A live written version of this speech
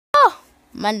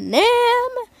My name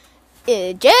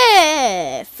is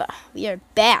Jeff. We are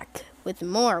back with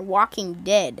more Walking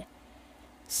Dead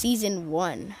Season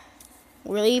 1.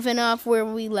 We're leaving off where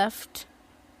we left.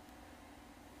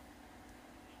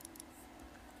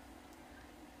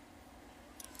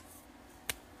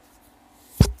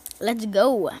 Let's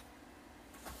go.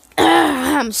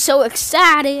 I'm so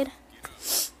excited.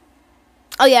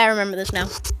 Oh yeah, I remember this now.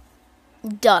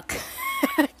 Duck.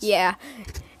 Yeah.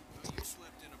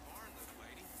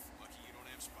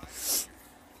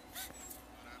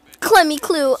 Clemmy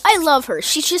Clue. I love her.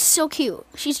 She's just so cute.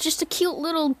 She's just a cute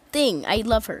little thing. I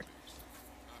love her.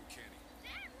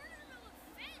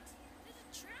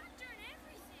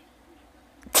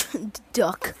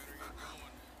 Duck.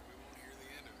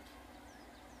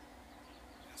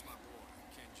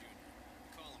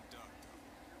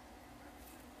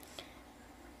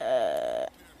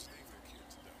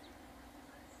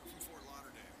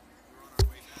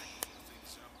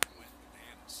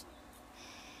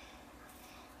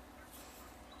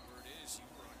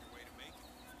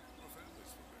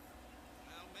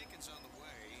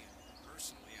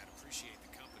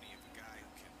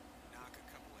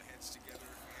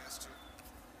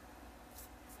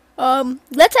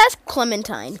 Let's ask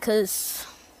Clementine, cause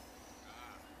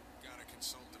Gotta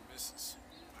consult the missus.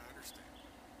 I understand.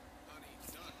 Honey,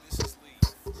 Doug, this is Lee.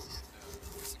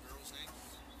 What's the girl's name?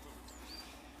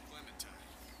 Clementine.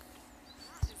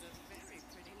 Is a very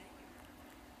pretty name.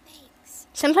 Thanks.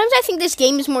 sometimes I think this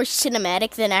game is more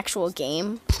cinematic than actual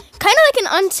game. Kind of like an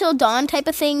Until Dawn type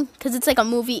of thing, cause it's like a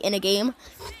movie in a game.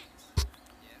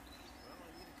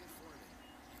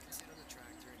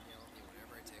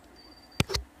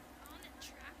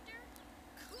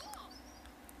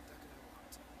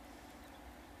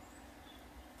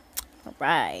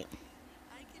 Right.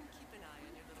 I can keep an eye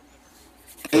on your little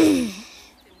liver.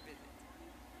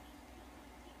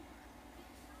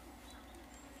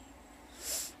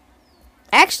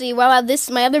 Actually, while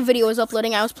my other video was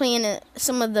uploading, I was playing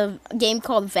some of the game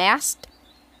called Vast.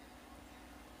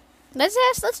 Let's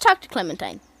talk to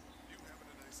Clementine. You having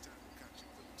a nice time with Kachi,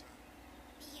 Clementine?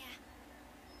 Yeah.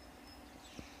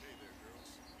 Hey there, girls.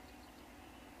 How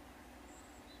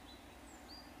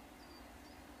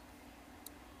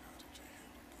did you handle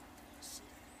getting through the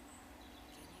city?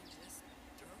 Kenny just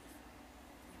drove.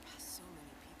 We passed so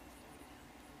many people that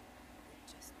needed help, and we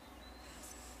just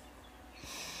passed.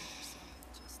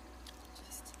 Just.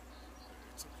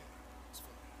 It's okay. It's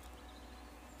fine.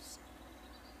 I'm sorry. I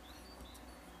want to go home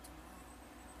tomorrow,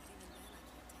 but even then I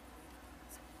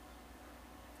can't take away the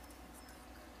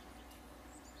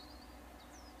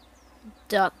girls.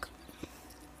 Duck.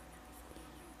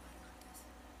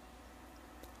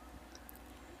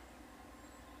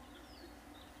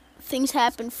 Things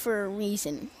happen for a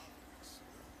reason.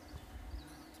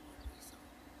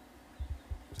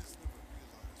 Just never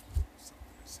realized when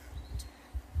something is happening to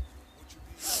you. What you're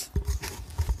being.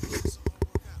 It's all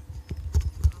work out.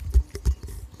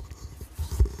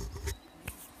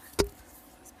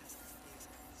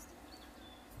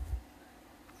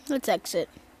 Let's exit.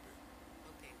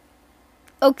 Okay.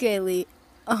 Okay, Lee.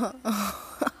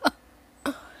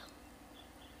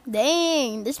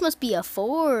 Dang, this must be a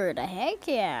Ford. Heck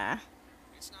yeah.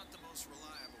 It's not the most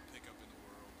reliable pickup in the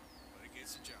world, but it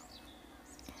gets the job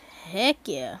done. Heck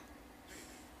yeah.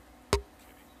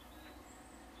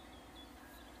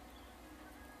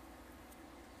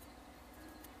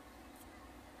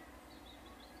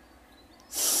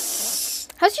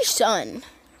 How's your son?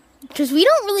 Because we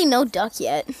don't really know Duck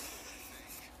yet.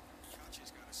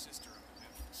 Kachi's got a sister up in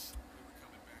Memphis. We were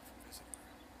coming back from visiting her.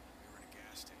 We were at a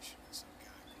gas station and some guy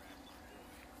grabbed my boy.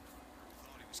 We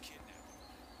thought he was kidnapping him.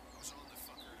 I was on the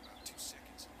fucker in about 2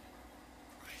 seconds.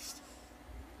 Christ.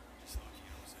 Just lucky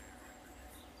I was there.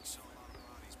 We saw a lot of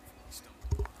bodies before we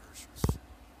stumbled upon Herschel's.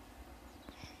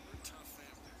 We're a tough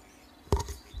family.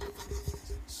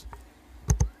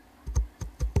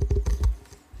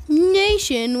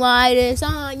 Nationwide is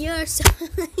on your side.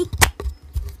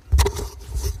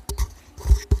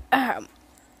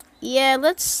 Yeah,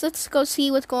 let's go see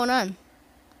what's going on.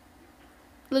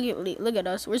 Look at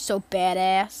us. We're so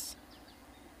badass.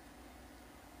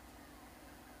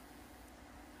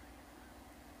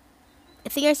 I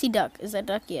think I see Duck. Is that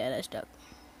Duck? Yeah, that's Duck.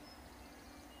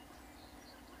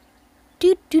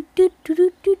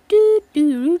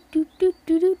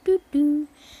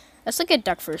 Let's look at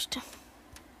Duck first.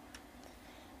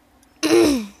 Good.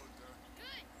 I'm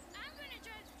gonna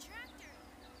drive the tractor.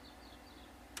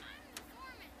 I'm the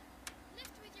foreman.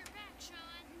 Lift with your back,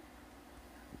 Sean.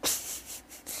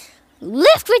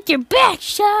 Lift with your back,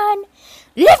 Sean.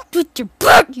 Lift with your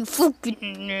back, you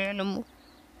fucking animal.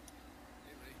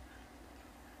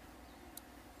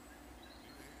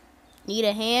 Need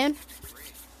a hand? Great.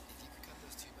 If you could cut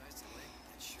those 2 knives to length,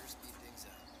 that'd sure speed things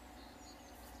up.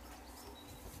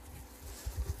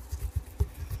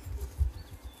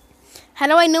 How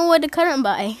do I know what to cut them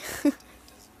by? Dad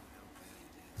doesn't know how bad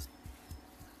it is.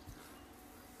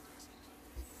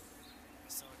 I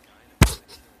saw a guy in a van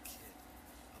kill a kid.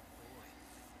 A boy.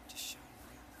 Just shot him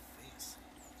right in the face.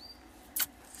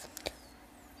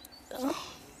 I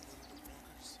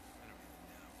don't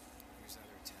even know. He was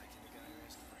either attacking the guy or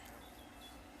asking for help.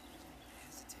 He didn't even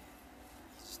hesitate.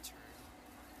 He just turned,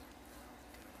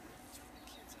 got a right between the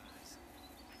kid's eyes.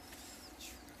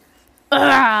 Trigger.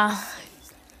 Ah.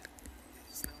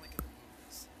 It's not like in the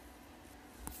movies.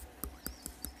 Forward.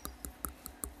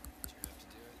 Did you have to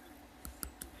do it?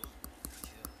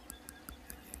 Kill. Gotta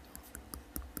get it off him.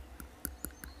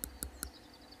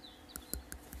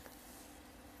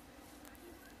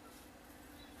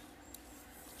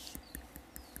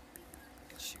 I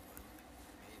could shoot one.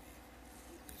 Maybe.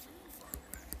 If it were far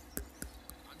away.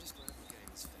 I'm just glad we're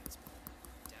getting this fence built.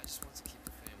 Dad just wants to keep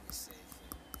the family safe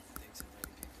and thinks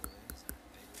inviting people in is a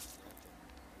bigger threat than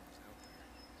whatever's out there.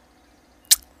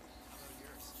 How about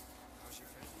yours? How's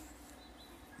your family?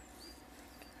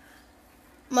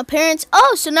 My parents.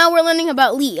 Oh, so now we're learning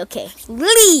about Lee. Okay.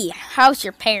 Lee, how's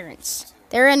your parents?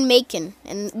 They're in Macon,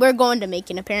 and we're going to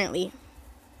Macon, apparently.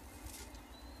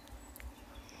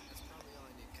 That's probably all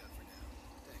I need cut for now.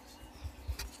 Thanks. Thanks. I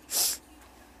appreciate it.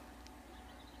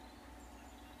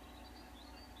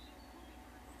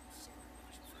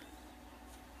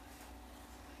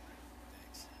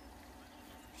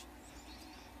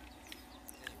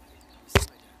 Anyway, I'm see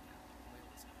my dad now. My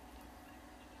oldest man.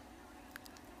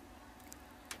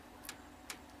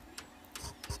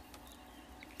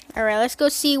 All right, let's go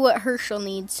see what Herschel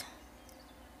needs.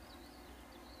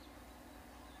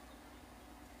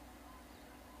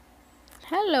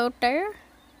 Hello there.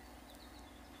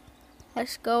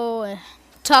 Let's go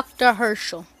talk to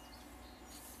Herschel.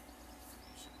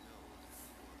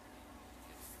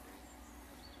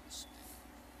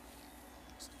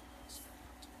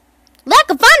 Lack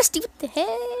of honesty, what the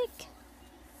heck?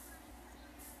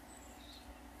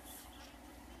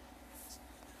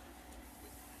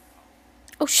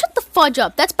 Oh, shut the fudge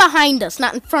up. That's behind us,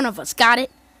 not in front of us. Got it?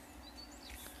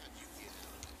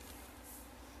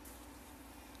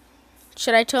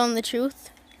 Should I tell him the truth?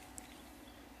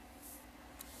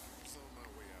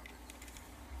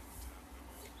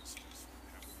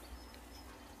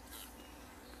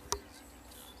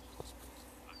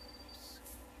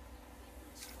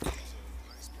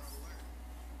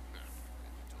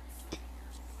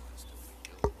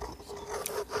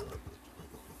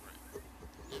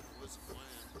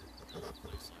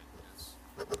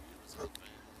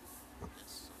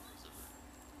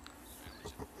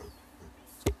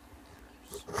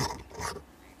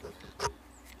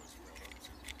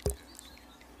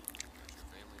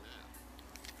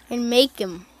 And make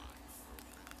him.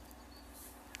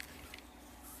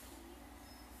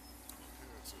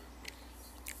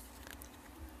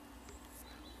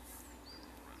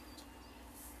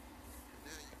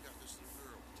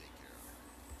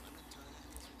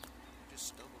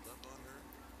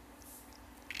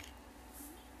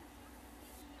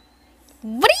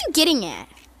 What are you getting at?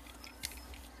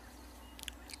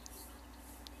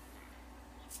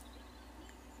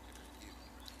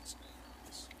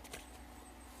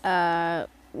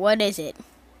 What is it?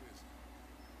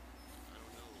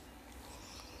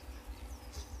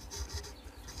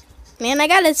 Man, I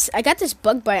got this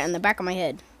bug bite on the back of my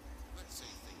head.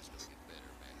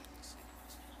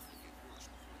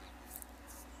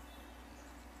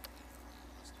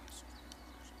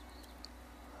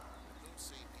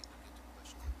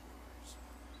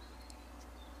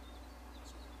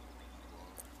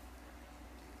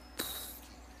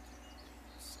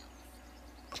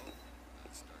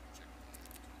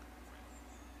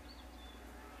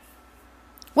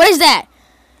 What is that?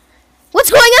 What's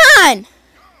going on?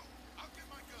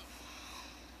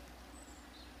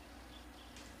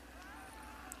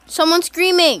 Someone's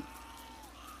screaming.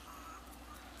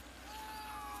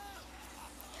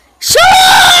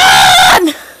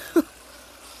 Sean!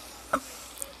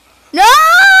 No!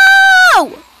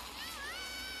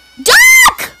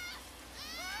 Duck!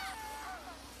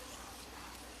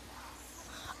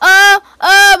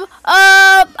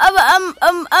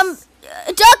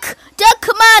 Duck,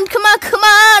 come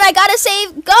on, I gotta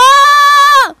save, go!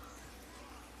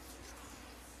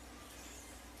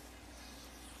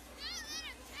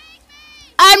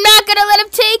 I'm not gonna let him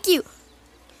take you.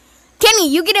 Kenny,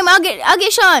 you get him, I'll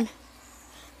get Sean.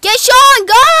 Get Sean,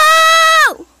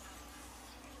 go!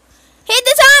 Hit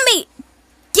the zombie!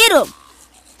 Get him!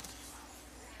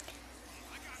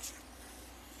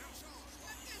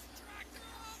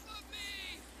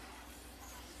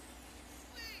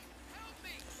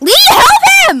 Lee, help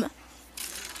him!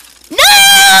 No!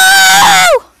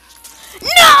 No!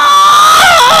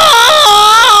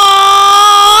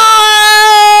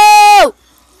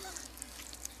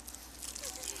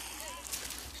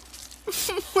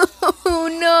 Oh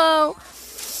no!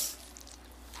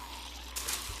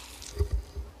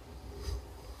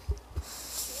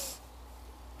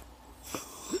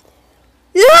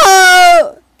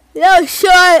 No! That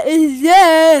shot is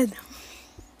dead.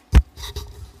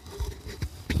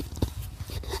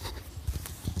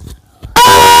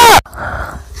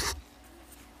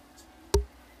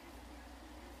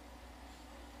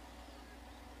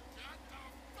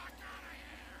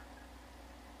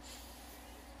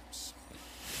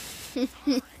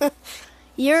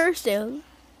 You're still. You don't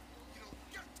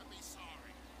get to be sorry.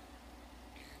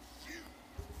 And you didn't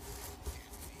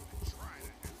even try to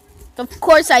help. Of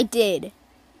course I did. I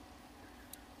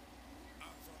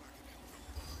thought I could help him.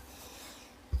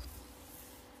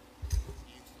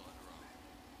 You thought wrong.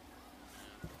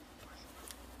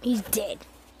 He's dead.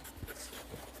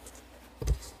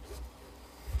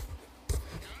 Got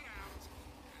out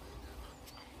and never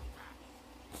come back.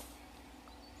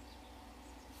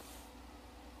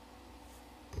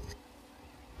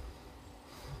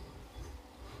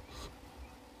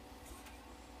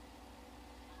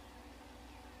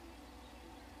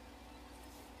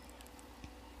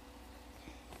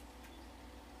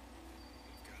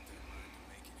 You've got that mind to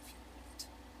make it if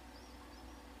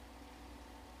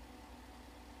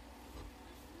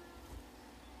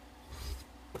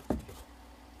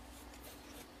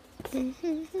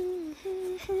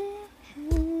you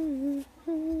want.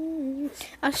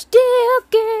 I still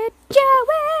get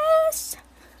jealous.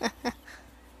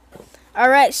 All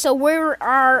right, so we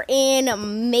are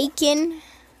in Macon.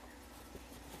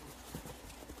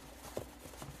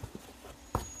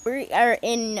 We are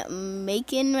in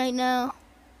Macon right now.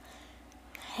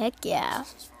 Heck yeah.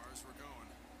 As far as we're going,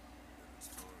 that's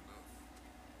far enough.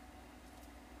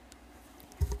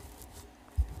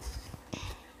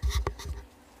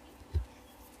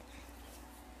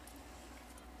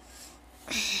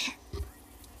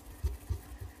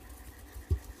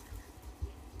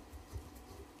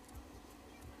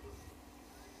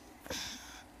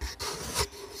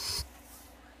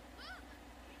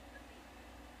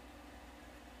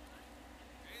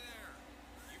 Hey there,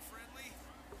 you friendly?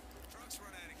 Truck's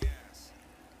run out of gas.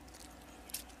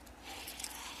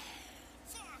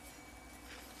 Fuck!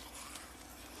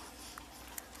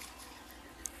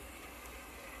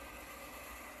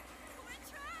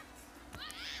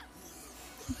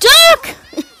 Duck!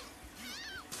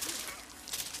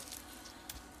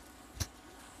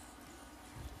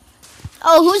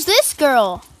 Oh, who's this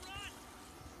girl?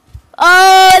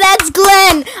 Oh, that's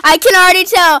Glenn. I can already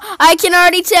tell. I can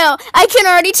already tell. I can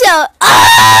already tell.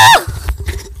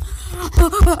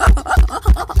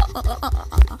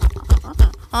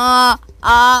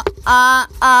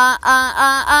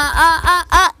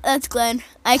 That's Glenn.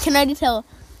 I can already tell.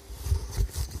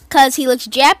 Cause he looks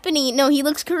Japanese. No, he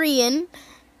looks Korean.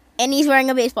 And he's wearing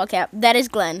a baseball cap. That is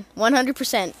Glenn.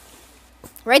 100%.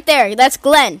 Right there. That's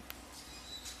Glenn.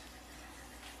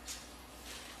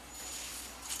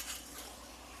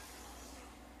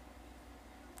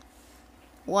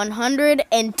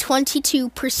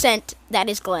 $122%. That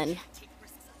is Glenn. Take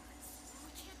risks on this. We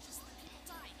can't just let people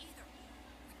die either.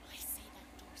 When I say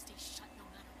that door stays shut no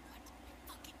matter what, I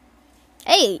fucking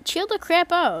mean it. Hey, chill the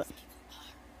crap out. People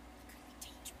are.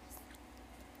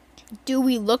 It could be dangerous. Do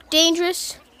we look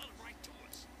dangerous? Let him right to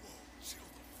us. Whoa, chill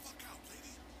the fuck out,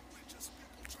 lady. We're just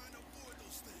people trying to avoid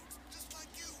those things, just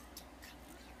like you. Don't come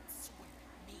in here and swear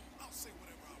at me. I'll say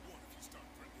whatever I want if you start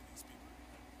threatening these people.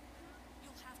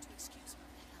 You'll have to excuse me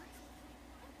for that.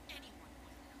 Anyone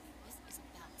would. This is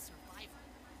about survival.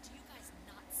 Do you guys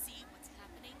not see what's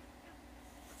happening?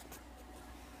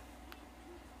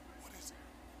 What is it?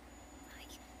 I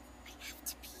have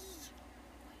to pee.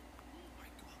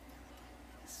 Might go out there again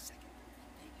in a second. I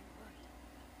bet you would.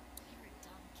 You're a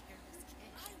dumb, careless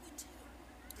kid. I would too.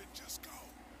 Then just go.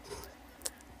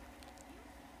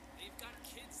 They've got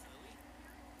kids, Lily.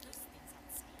 Those things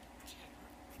outside don't care.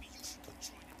 Maybe you should go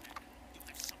join them then. You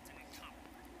have something in common.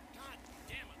 God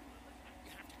damn it, Lily.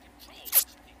 You have to control these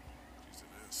people. She's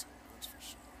an asshole, that's for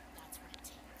sure. That's what it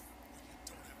takes. Well, you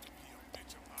don't have to be a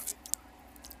bitch about it.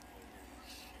 Holy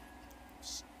shit.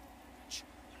 Son of a bitch.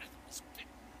 One of them was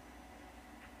bitten.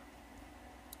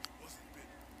 Wasn't bitten.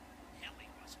 Hell, he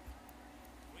wasn't.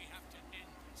 We have to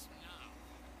end this now.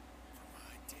 For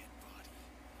my dead body,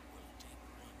 we'll dig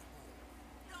one hole.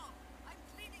 No, I'm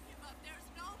cleaning him up. There's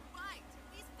no bite.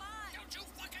 He's fine. Don't you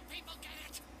fucking people get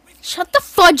it? We Shut the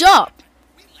fudge up.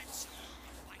 We let someone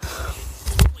like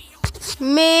this. We owe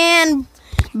Man,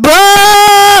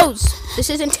 bros! This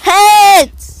is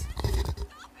intense!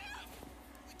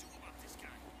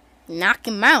 Knock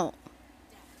him out.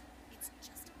 It's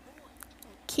just a boy.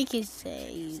 Kick his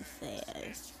ass.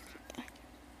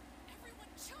 Everyone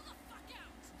chill the fuck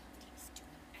out. Nobody's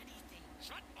doing anything.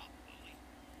 Shut up,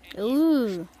 Lily.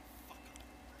 Ooh.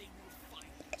 They will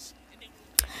find us, and they will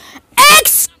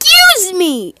Excuse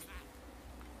me!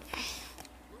 We're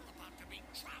about to be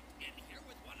trapped in here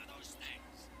with one of those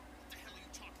things. What the hell are you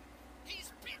talking about?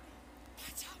 He's bitten.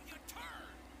 That's how you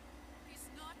turn. He's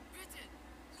not bitten.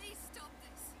 Please stop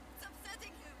this. It's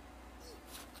upsetting him.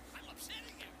 I'm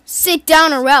upsetting him. Sit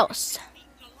down or else.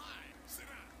 Eaten alive. Sit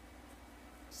down.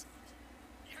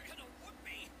 You're gonna whoop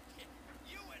me.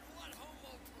 You and what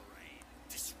homo parade?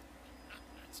 That's good.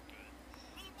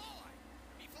 Little boy,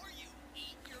 before you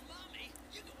eat your mommy,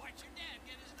 you can watch your dad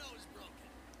get his nose broken.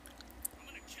 I'm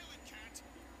gonna kill it, cat. Just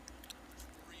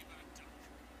worry about Duck.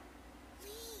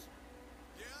 Lee,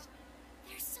 Yeah?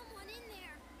 there's someone in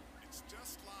there. It's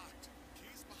just locked.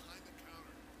 Keys behind the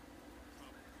counter.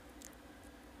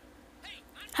 Hey,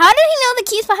 I'm How did he know the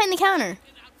key's behind the counter?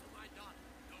 looking out for my daughter.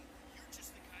 No, you're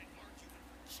just the kind arguing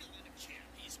for killing a cat.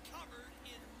 He's covered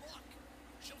in muck.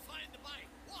 She'll find the bite.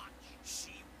 Watch.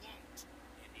 She won't.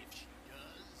 And if she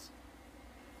does,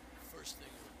 first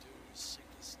thing he'll do is sink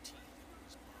his teeth into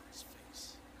his mom's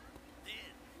face.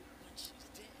 Then, when she's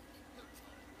dead, he'll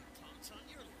probably pounce on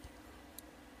your little girl.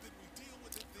 Then we deal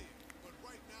with it then. But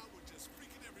right now we're just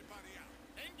freaking everybody out.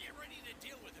 Then get ready to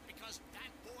deal with it because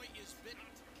that boy is bitten.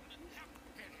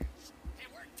 It is. And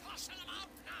we're tossing him out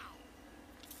now.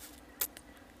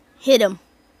 Hit him.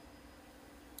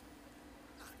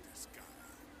 Knock this guy out.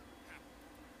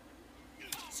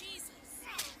 Jesus.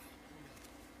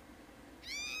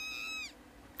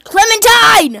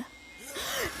 Clementine! No,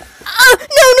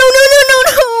 no, no, no, no,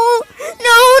 no!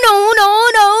 No, no, no,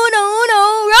 no, no, no!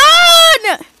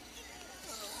 Run!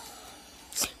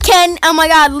 Ken, oh my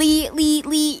god, Lee.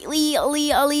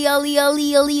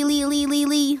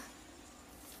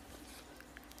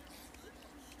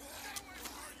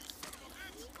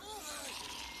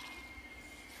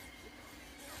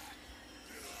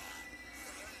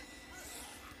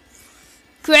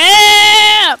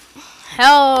 Crap!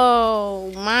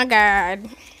 Oh my god.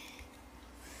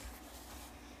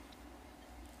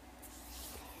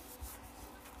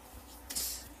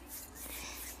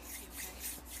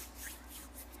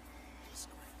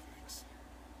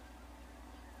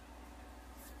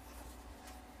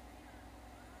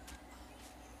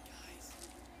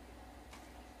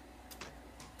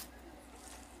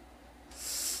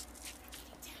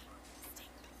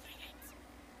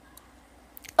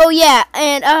 Oh yeah,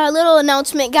 and a little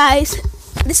announcement, guys.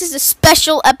 This is a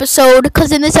special episode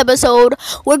because in this episode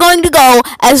we're going to go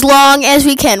as long as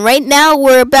we can. Right now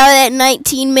we're about at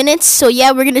 19 minutes, so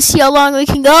yeah, we're gonna see how long we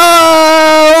can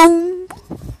go.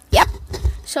 Yep.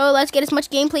 So let's get as much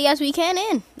gameplay as we can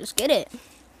in. Just get it. They're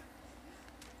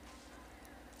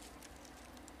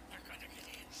gonna get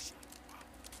in. Shut up.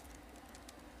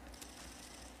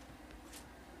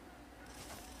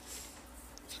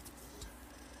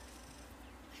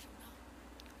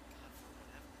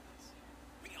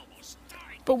 We almost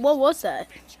died. But what was that?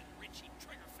 Bitch and Richie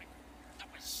Triggerfinger. That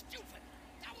was stupid.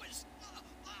 That was.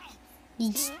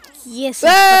 Yes, you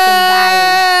fucking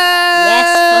dying. Yes,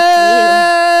 fuck you.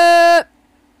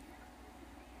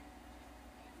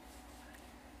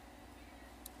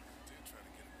 Did try to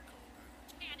get him to calm down.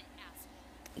 Can it, asshole.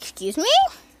 Excuse me?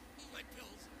 My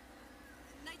pills.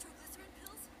 Nitroglycerin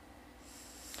pills?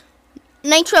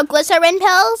 Nitroglycerin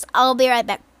pills? I'll be right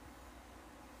back.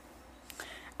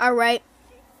 Alright.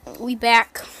 We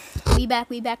back. We back.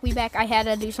 I had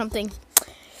to do something.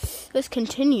 Let's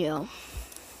continue.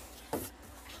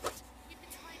 We've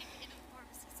been trying to get into the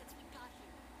pharmacy since we got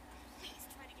here. Please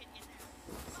try to get in there.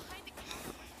 Behind the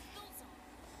counter where the pills are.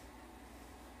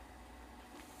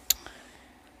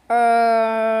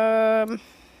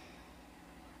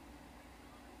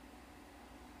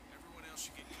 Everyone else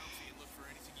should get comfy and look for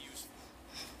anything useful.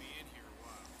 We'll be in here a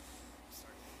while.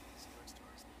 Start thinking these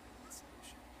drugstores need a good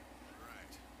solution.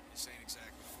 Right. This ain't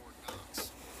exactly Fort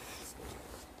Knox.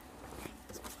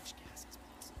 As much gas as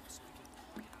possible so we can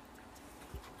all get out of downtown.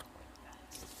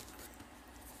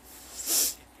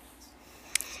 That's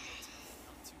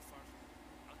not too far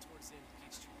from out towards the end of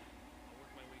Peachtree. I'll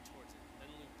work my way towards it,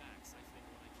 then loop back, siphoning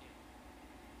what I can.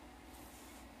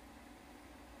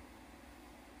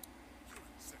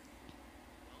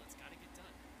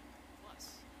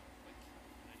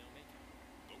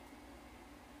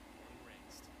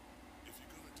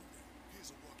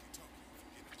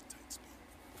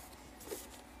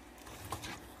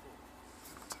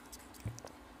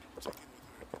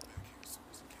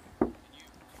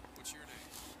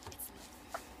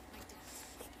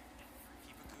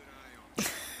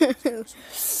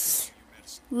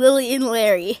 Lily and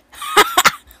Larry.